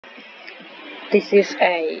This is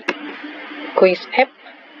a quiz app.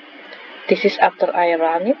 This is after I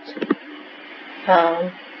run it.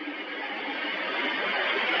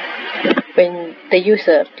 When the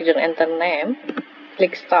user didn't enter name,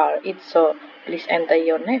 click start it, so please enter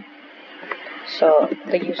your name. So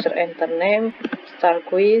the user enter name, start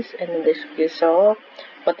quiz, and then this quiz show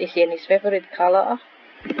what is Yeni's favorite color.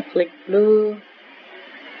 Click blue.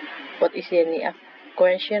 What is Yeni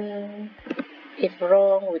question? If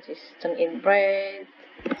wrong, which is turn in red.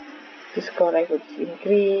 Is correct, which is in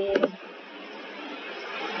green.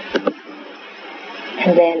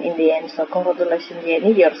 And then in the end, so congratulations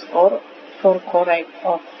Yeni, your score 4 correct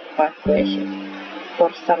of 5 questions.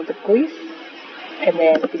 For start the quiz, and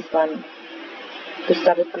then this one to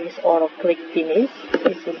start the quiz or click finish,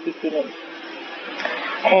 this will be finished.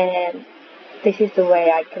 And this is the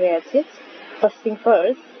way I create it. First thing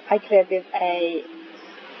first, I created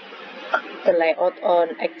the layout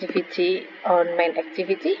on activity, on main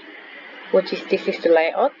activity, which is this is the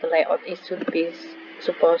layout. The layout is should be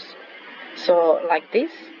supposed so like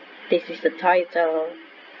this. This is the title,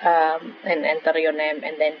 and enter your name,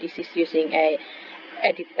 and then this is using a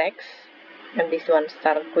edit text, and this one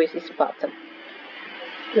start quiz is button,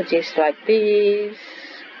 which is like this.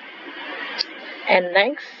 And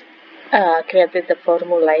next, created the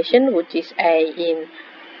formulation, which is in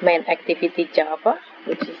main activity Java,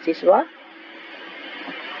 which is this one.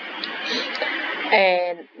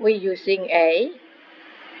 And we're using a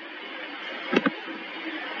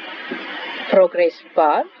progress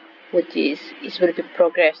bar, which is it will be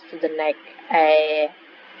progress to the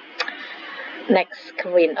next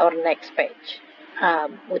screen or next page,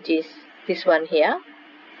 which is this one here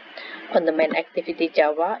on the main activity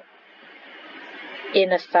Java.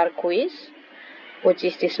 In a start quiz, which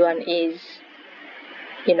is this one is,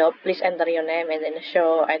 please enter your name, and then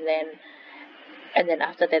show, and then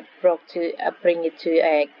after that bring it to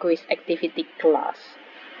a quiz activity class,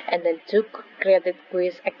 and then to created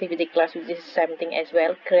quiz activity class, which is the same thing as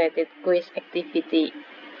well, created quiz activity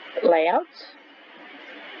layout,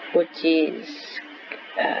 which is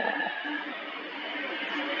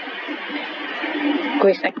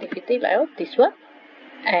quiz activity layout, this one,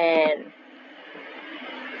 and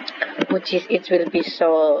which is it will be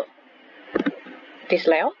so this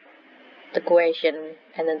layout, the question,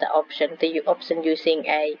 and then the option using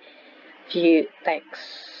a view text,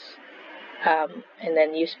 and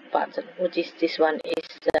then use button, which is this one is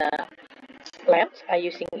the layout. I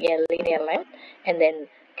using a linear layout, and then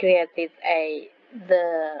created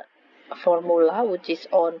the formula, which is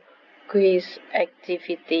on quiz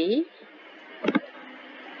activity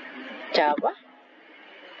Java,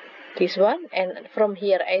 this one. And from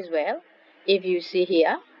here as well, if you see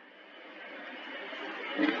here,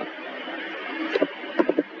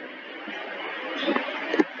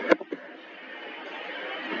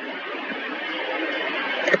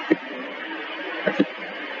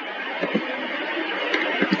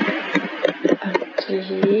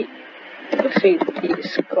 activity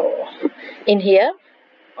score in here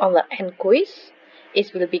on the end quiz,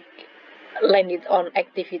 it will be landed on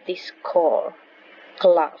activity score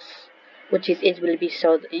class, which is it will be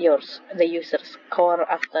showed the user's score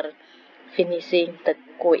after finishing the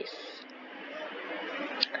quiz.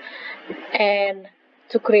 And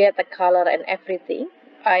to create the color and everything,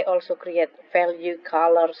 I also create value,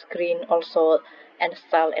 color, screen, also, and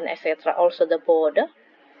style, and etc. Also the border,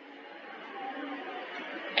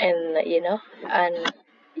 and and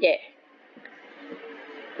yeah,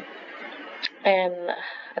 and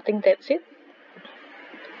I think that's it.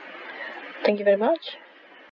 Thank you very much.